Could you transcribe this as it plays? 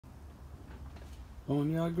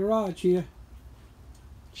Boneyard Garage here.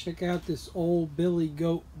 Check out this old Billy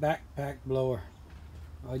Goat backpack blower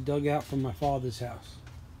I dug out from my father's house.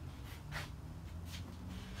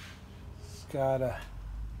 It's got a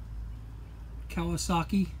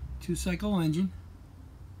Kawasaki 2-cycle engine.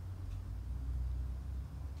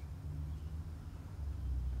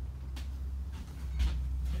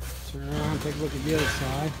 Turn around, take a look at the other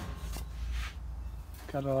side.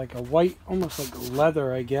 Got like a white, almost like a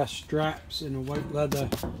leather, I guess, straps and a white leather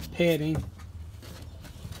padding.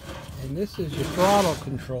 And this is your throttle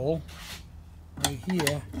control right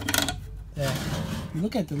here. If you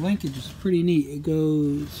look at the linkage, it's pretty neat. It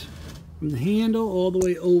goes from the handle all the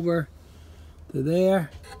way over to there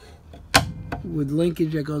with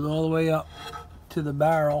linkage that goes all the way up to the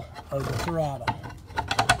barrel of the throttle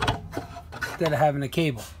instead of having a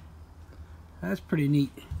cable. That's pretty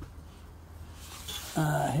neat.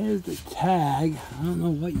 Here's the tag. I don't know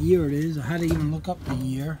what year it is. I had to even look up the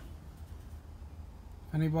year.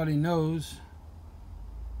 If anybody knows,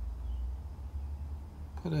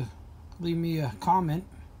 leave me a comment.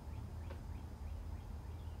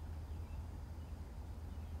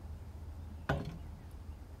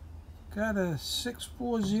 Got a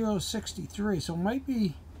 64063, so it might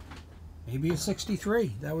be maybe a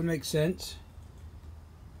 63. That would make sense,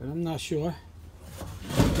 but I'm not sure.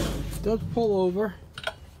 It does pull over.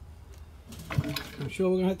 I'm sure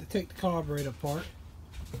we're gonna have to take the carburetor apart.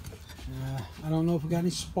 I don't know if we got any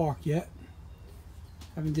spark yet.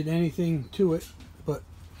 Haven't did anything to it, but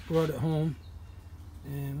brought it home.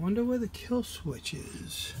 And wonder where the kill switch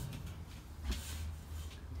is.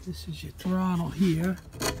 This is your throttle here.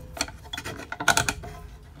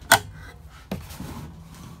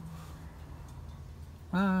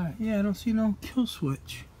 Yeah, I don't see no kill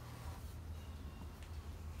switch.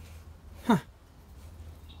 Huh.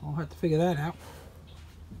 I'll have to figure that out.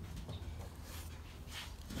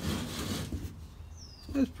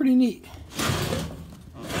 That's pretty neat.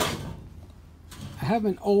 I have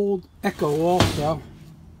an old Echo also.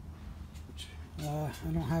 Which, I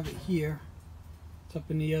don't have it here. It's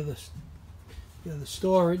up in the other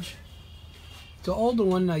storage. It's an older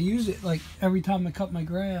one. I use it like every time I cut my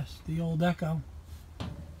grass. The old Echo.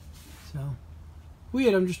 So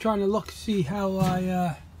weird. I'm just trying to look, see how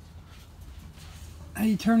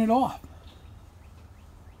you turn it off.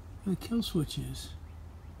 The kill switch is.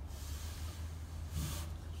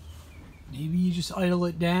 Maybe you just idle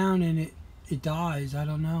it down and it dies. I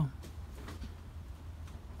don't know.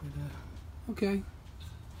 But, okay.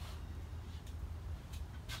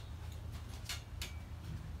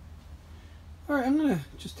 All right, I'm gonna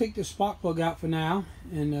just take this spark plug out for now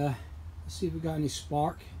and see if we got any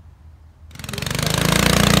spark.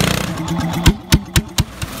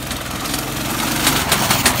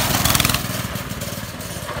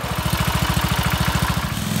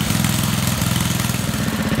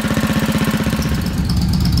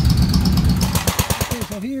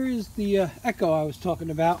 The Echo I was talking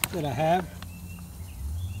about that I have.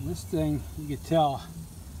 And this thing, you can tell,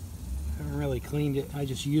 I haven't really cleaned it. I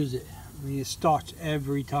just use it. I mean, it starts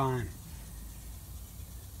every time.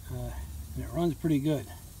 And it runs pretty good.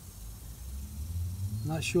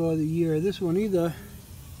 Not sure the year of this one either.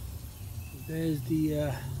 There's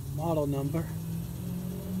the model number.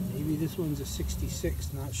 Maybe this one's a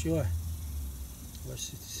 66, not sure. Or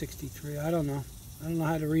 63, I don't know. I don't know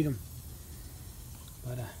how to read them.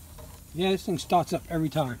 But yeah, this thing starts up every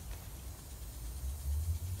time.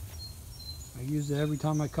 I use it every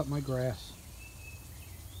time I cut my grass.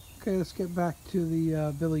 Okay, let's get back to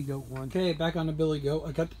the Billy Goat one. Okay, back on the Billy Goat.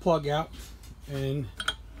 I got the plug out and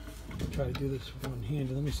I'll try to do this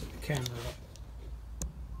one-handed. Let me set the camera up.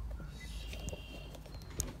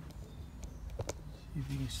 See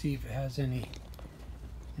if you can see if it has any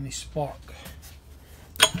spark.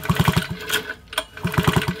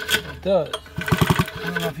 It does. I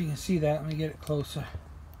don't know if you can see that. Let me get it closer.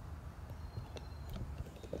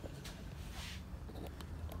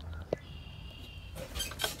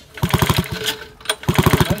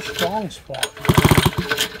 Nice strong spark.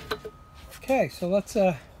 Okay, so let's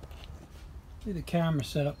get the camera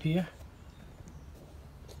set up here.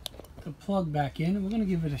 Put the plug back in, and we're going to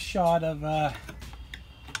give it a shot of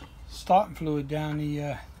starting fluid down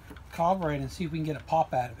the carburetor and see if we can get a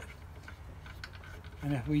pop out of it.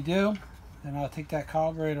 And if we do, then I'll take that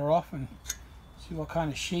carburetor off and see what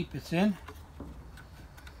kind of shape it's in.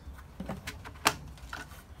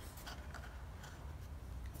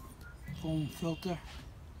 Foam filter.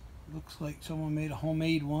 Looks like someone made a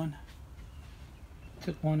homemade one.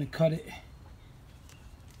 Took one and cut it.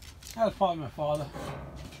 That was probably my father.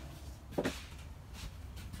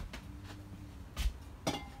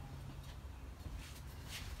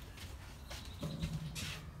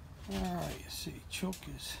 Alright, you see, choke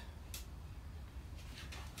is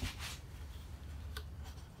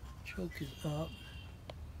up.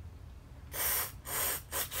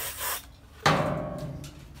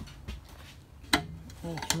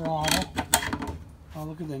 Full throttle. Oh,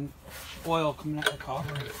 look at the oil coming out of the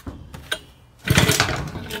carburetor.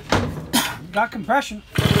 Got compression.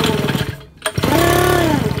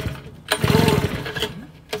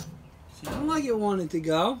 Sounded like it wanted to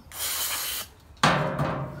go.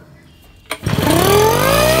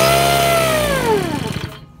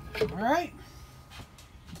 Alright.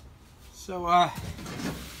 So, I'm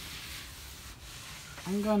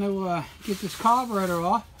going to get this carburetor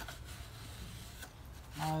off.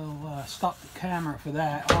 I'll stop the camera for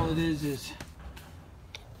that. All it is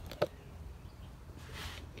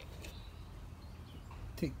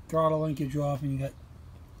take throttle linkage off, and you got,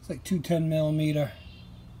 it's like two 10mm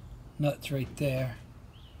nuts right there.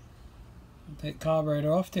 Take the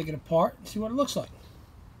carburetor off, take it apart, and see what it looks like.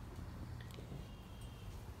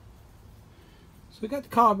 So we got the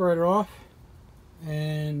carburetor off,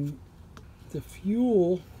 and the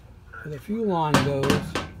fuel, where the fuel line goes,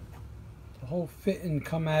 the whole fitting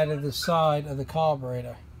come out of the side of the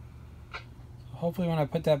carburetor. Hopefully when I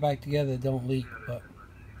put that back together it don't leak, but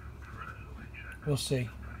we'll see.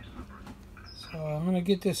 So I'm going to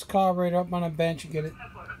get this carburetor up on a bench and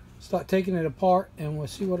start taking it apart, and we'll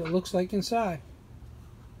see what it looks like inside.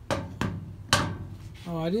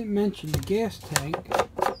 Oh, I didn't mention the gas tank.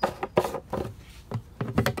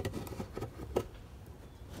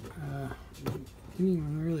 Didn't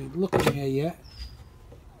even really look in here yet,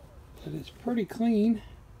 but it's pretty clean.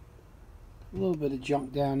 A little bit of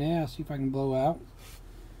junk down there. I'll see if I can blow out.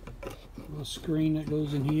 A little screen that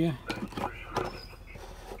goes in here.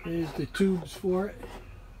 There's the tubes for it.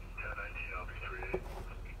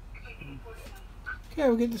 Okay,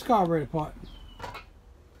 we'll get this carburetor apart.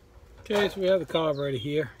 Okay, so we have the carburetor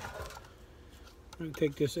here. I'm going to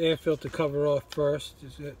take this air filter cover off first.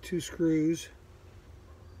 There's got two screws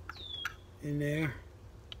in there.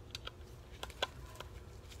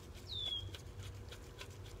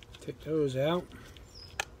 Take those out.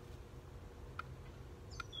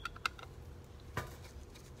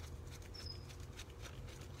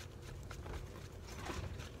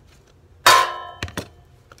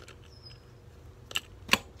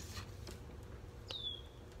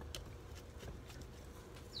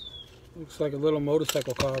 Looks like a little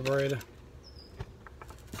motorcycle carburetor.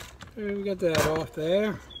 Okay, we got that off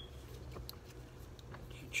there.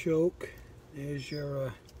 Choke. There's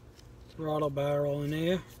your throttle barrel in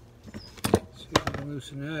there. See if we can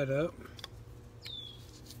loosen that up.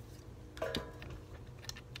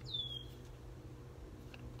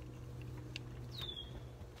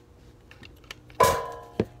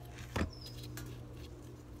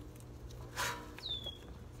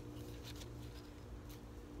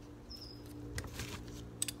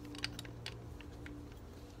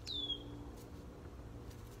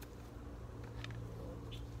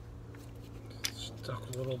 Stuck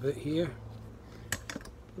a little bit here.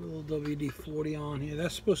 A little WD-40 on here.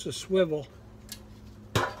 That's supposed to swivel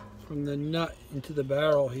from the nut into the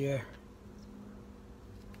barrel here.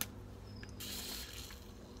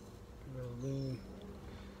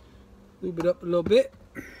 Lube it up a little bit.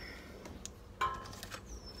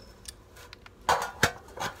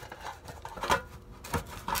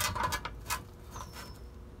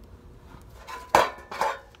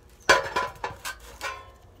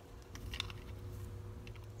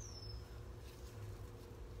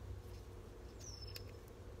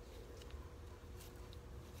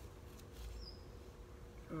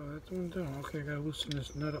 Oh, that's one done. Okay, I gotta loosen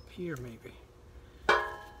this nut up here maybe. I'm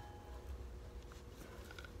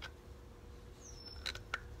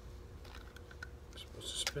supposed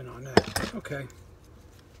to spin on that. Okay.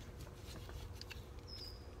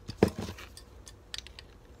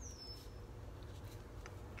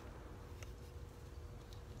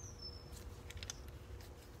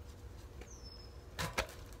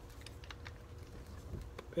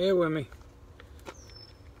 Bear with me.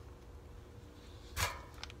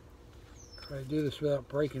 Try to do this without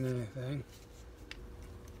breaking anything.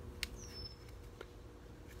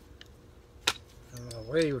 I don't know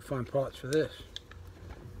where you would find parts for this.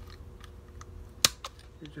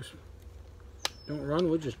 You just don't run,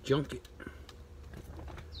 we'll just junk it.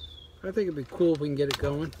 I think it'd be cool if we can get it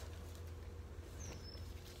going.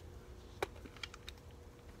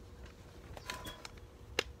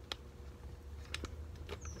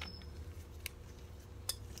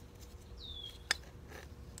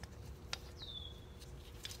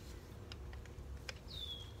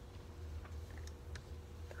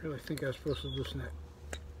 I really think I was supposed to loosen that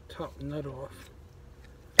top nut off.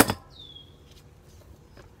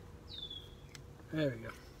 There we go.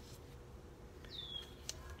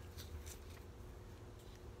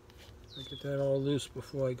 I get that all loose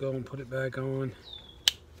before I go and put it back on.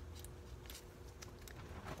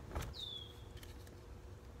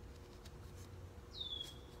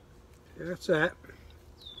 That's that.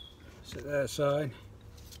 Set that aside.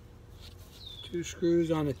 2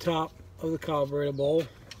 screws on the top of the carburetor bowl.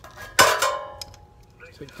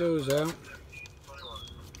 Take those out.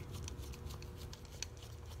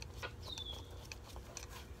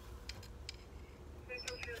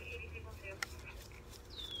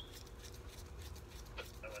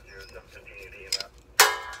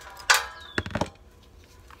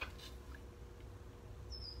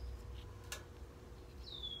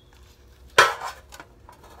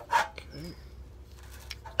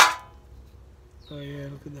 Oh yeah,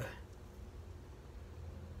 look at that.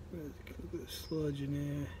 Look at the sludge in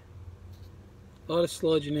there. A lot of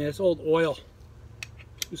sludge in there. It's old oil.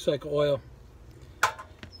 Two-cycle oil.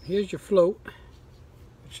 Here's your float,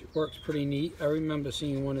 which works pretty neat. I remember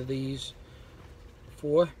seeing one of these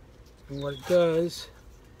before. And what it does,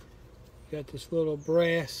 you got this little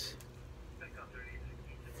brass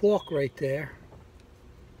fork right there.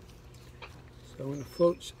 So when it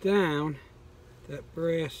floats down, that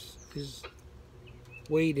brass is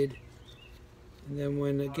weighted, and then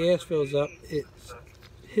when the gas fills up, it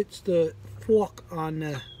hits the fork on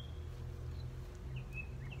the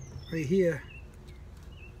right here.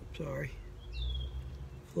 Sorry,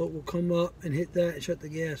 float will come up and hit that and shut the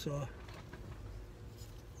gas off.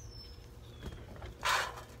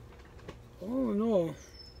 All in all,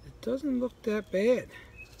 it doesn't look that bad.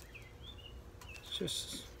 It's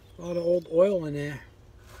just a lot of old oil in there.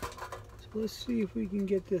 So let's see if we can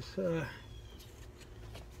get this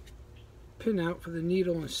pin out for the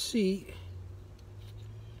needle and seat.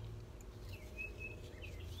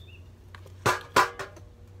 Without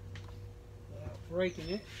breaking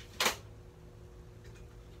it.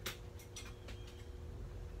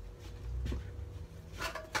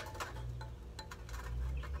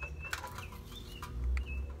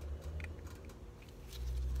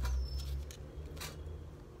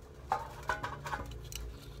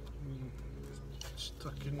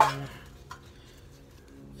 Stuck in there.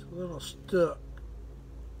 It's a little stuck.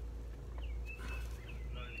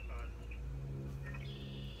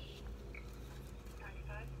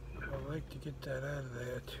 I'd like to get that out of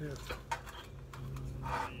there too.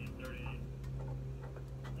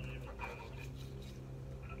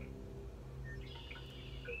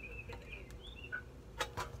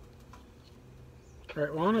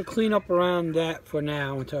 Alright, well, I'm going to clean up around that for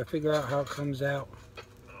now until I figure out how it comes out.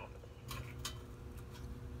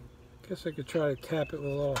 Guess I could try to tap it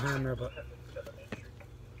with a little hammer, but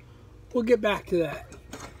we'll get back to that.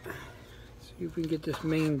 See if we can get this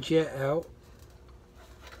main jet out.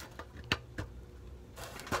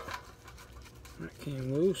 That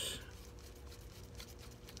came loose.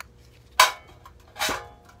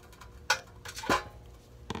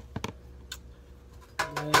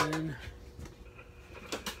 And then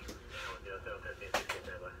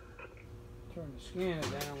turn the scanner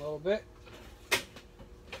down a little bit.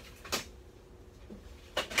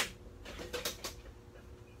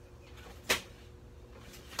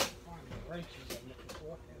 Wrenches I'm looking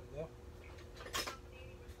for. There we go.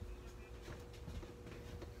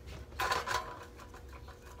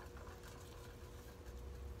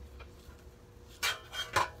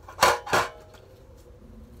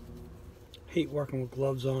 Hate working with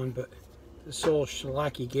gloves on, but this old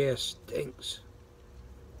shellacky gas stinks.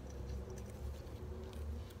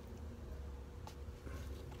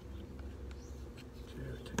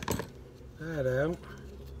 Take that out.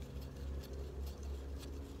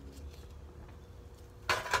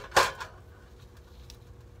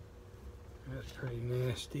 That's pretty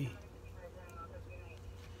nasty.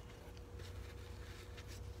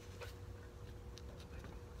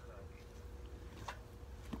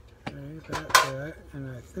 Okay, that,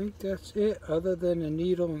 and I think that's it, other than the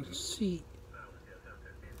needle and seat.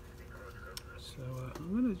 So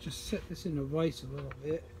I'm going to just set this in the vise a little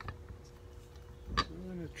bit. I'm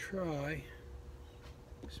going to try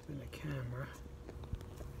spin the camera.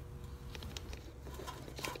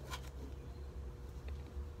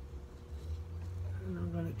 And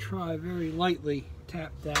I'm going to try very lightly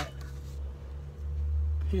tap that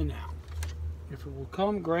pin out. If it will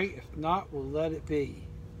come, great. If not, we'll let it be.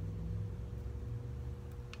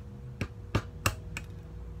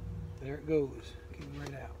 There it goes. Getting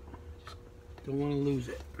right out. Just don't want to lose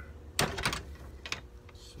it.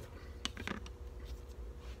 So.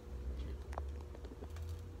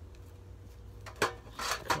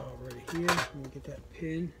 Call right here. Let me get that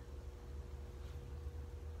pin.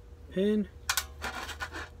 Pin.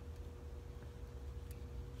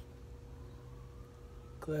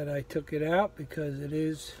 Glad I took it out because it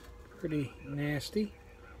is pretty nasty.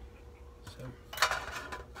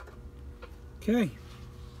 Okay.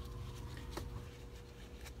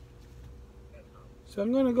 So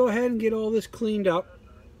I'm going to go ahead and get all this cleaned up,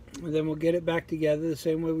 and then we'll get it back together the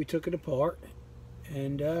same way we took it apart,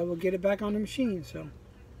 and we'll get it back on the machine. So,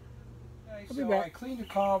 okay, I'll be back. I cleaned the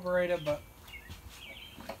carburetor, but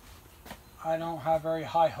I don't have very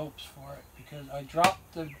high hopes for it because I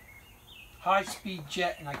dropped the high-speed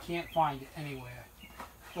jet and I can't find it anywhere.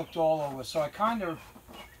 Looked all over, so I kind of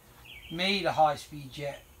made a high-speed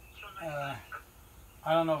jet. I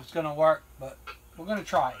don't know if it's going to work, but we're going to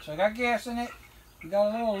try it. So I got gas in it. We got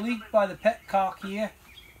a little leak by the petcock here.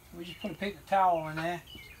 We just put a paper towel in there.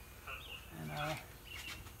 And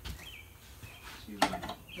see if we can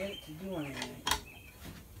get it to do anything.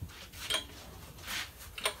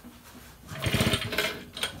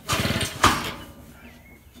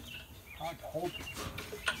 Hard to hold it.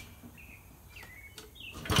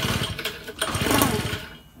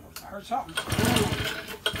 I heard something.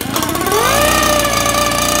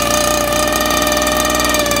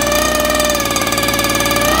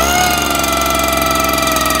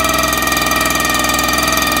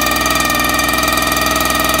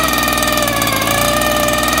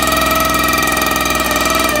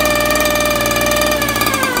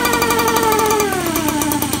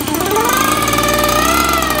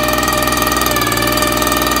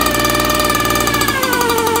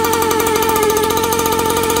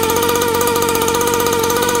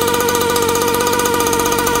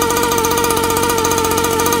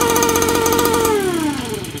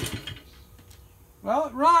 Well,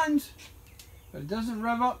 it runs, but it doesn't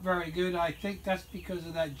rev up very good. I think that's because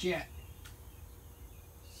of that jet.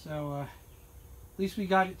 So, at least we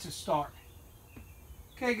got it to start.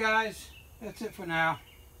 Okay, guys, that's it for now.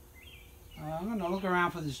 I'm going to look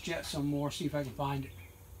around for this jet some more, see if I can find it.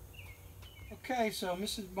 Okay, so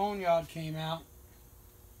Mrs. Boneyard came out,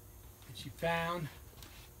 and she found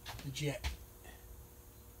the jet.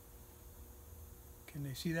 Can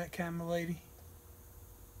they see that, camera lady?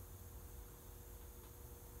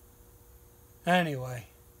 Anyway,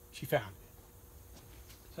 she found it.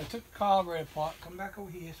 So I took the carburetor apart, come back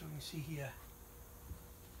over here so we can see here.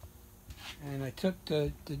 And I took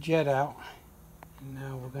the jet out. And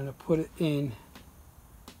now we're going to put it in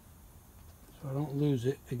so I don't lose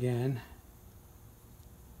it again.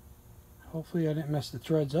 Hopefully I didn't mess the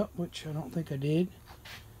threads up, which I don't think I did.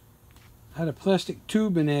 I had a plastic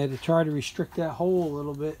tube in there to try to restrict that hole a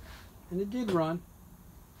little bit. And it did run,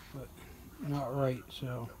 but not right,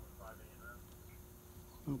 so...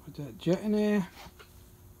 I'll put that jet in there,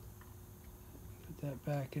 put that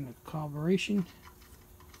back in the carburation.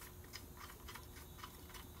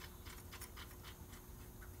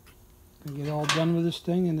 Gonna get all done with this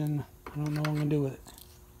thing and then I don't know what I'm gonna do with it.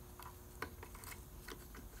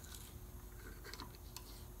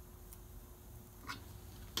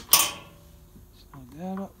 Snug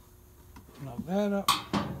that up, snug that up.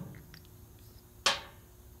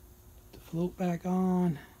 Put the float back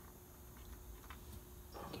on.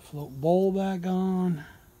 Float bowl back on.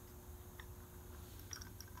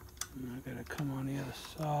 And I gotta come on the other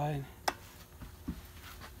side.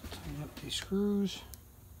 Tighten up these screws.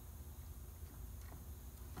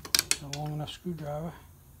 A long enough screwdriver.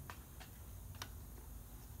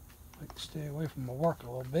 I like to stay away from my work a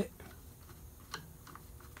little bit.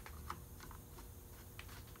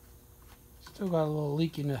 Still got a little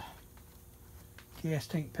leak in the gas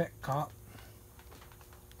tank petcock.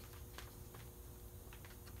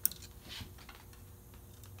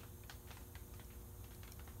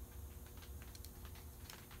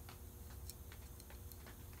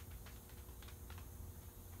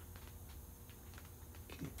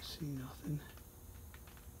 See nothing.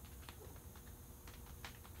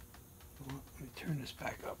 Well, let me turn this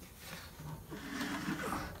back up.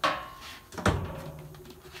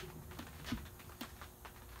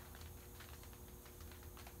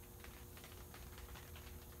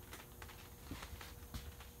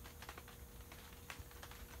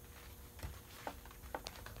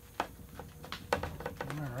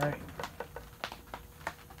 All right.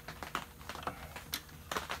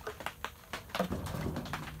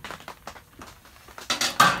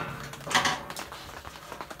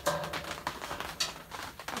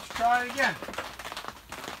 Try it again.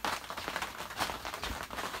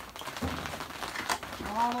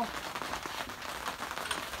 Oh.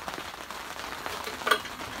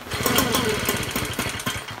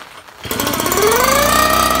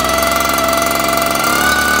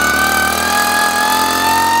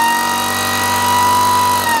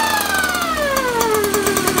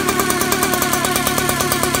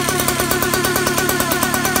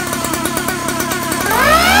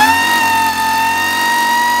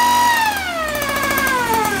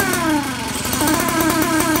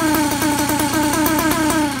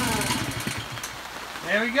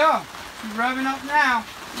 revving up now.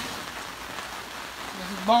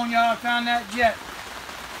 This is Boneyard found that jet.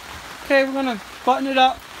 Okay, we're gonna button it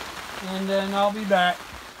up and then I'll be back.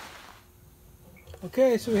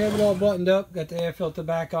 Okay, so we have it all buttoned up, got the air filter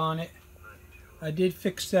back on it. I did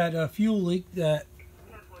fix that fuel leak. That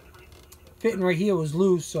fitting right here was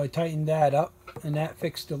loose, so I tightened that up and that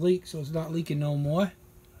fixed the leak, so it's not leaking no more.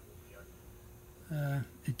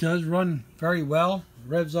 It does run very well,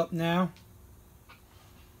 revs up now.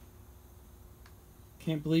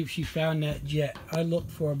 Can't believe she found that jet. I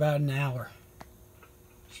looked for about an hour.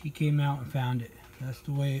 She came out and found it. That's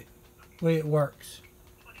the way it works.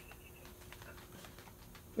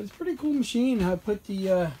 But it's a pretty cool machine. I put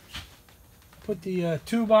the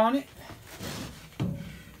tube on it.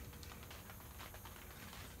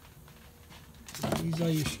 These are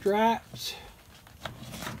your straps.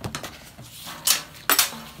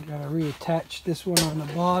 I gotta reattach this one on the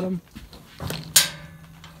bottom.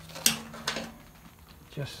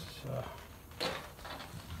 Just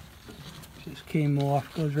came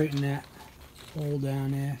off. Goes right in that hole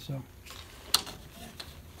down there. So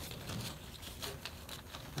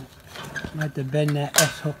I have to bend that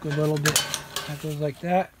S hook a little bit. That goes like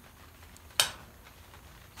that.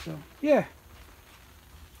 So yeah,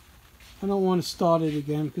 I don't want to start it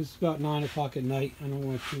again because it's about 9 o'clock at night. I don't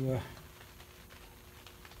want to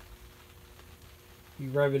be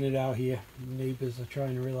revving it out here. The neighbors are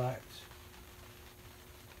trying to relax.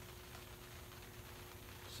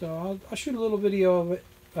 So I'll shoot a little video of it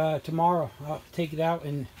tomorrow. I'll take it out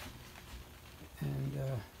and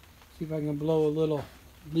see if I can blow a little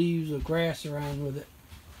leaves or grass around with it.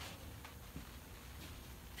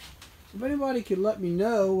 So if anybody could let me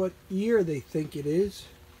know what year they think it is,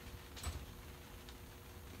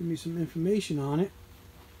 give me some information on it,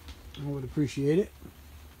 I would appreciate it.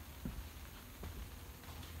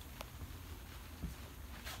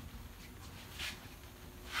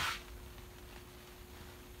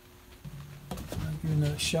 I'll give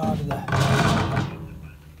another shot of that.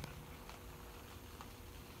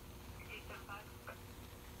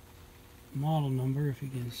 Model number, if you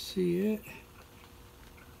can see it.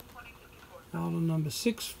 Model number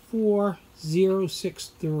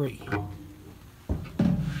 64063.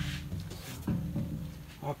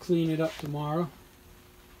 I'll clean it up tomorrow.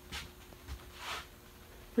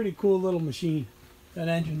 Pretty cool little machine. That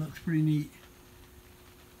engine looks pretty neat.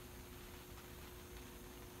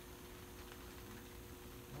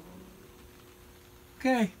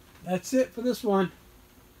 Okay, that's it for this one.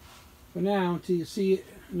 For now, until you see it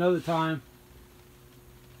another time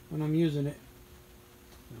when I'm using it.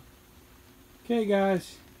 Okay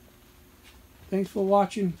guys, thanks for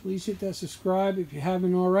watching. Please hit that subscribe if you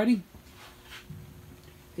haven't already.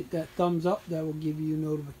 Hit that thumbs up, that will give you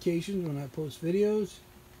notifications when I post videos.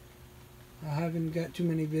 I haven't got too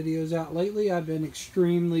many videos out lately. I've been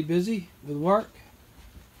extremely busy with work,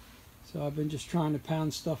 so I've been just trying to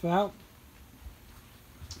pound stuff out,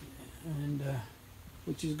 and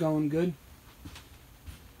which is going good.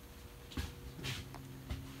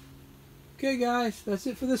 Okay guys, that's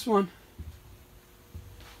it for this one.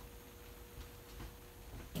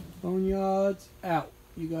 Boneyards out.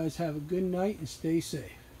 You guys have a good night and stay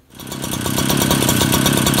safe.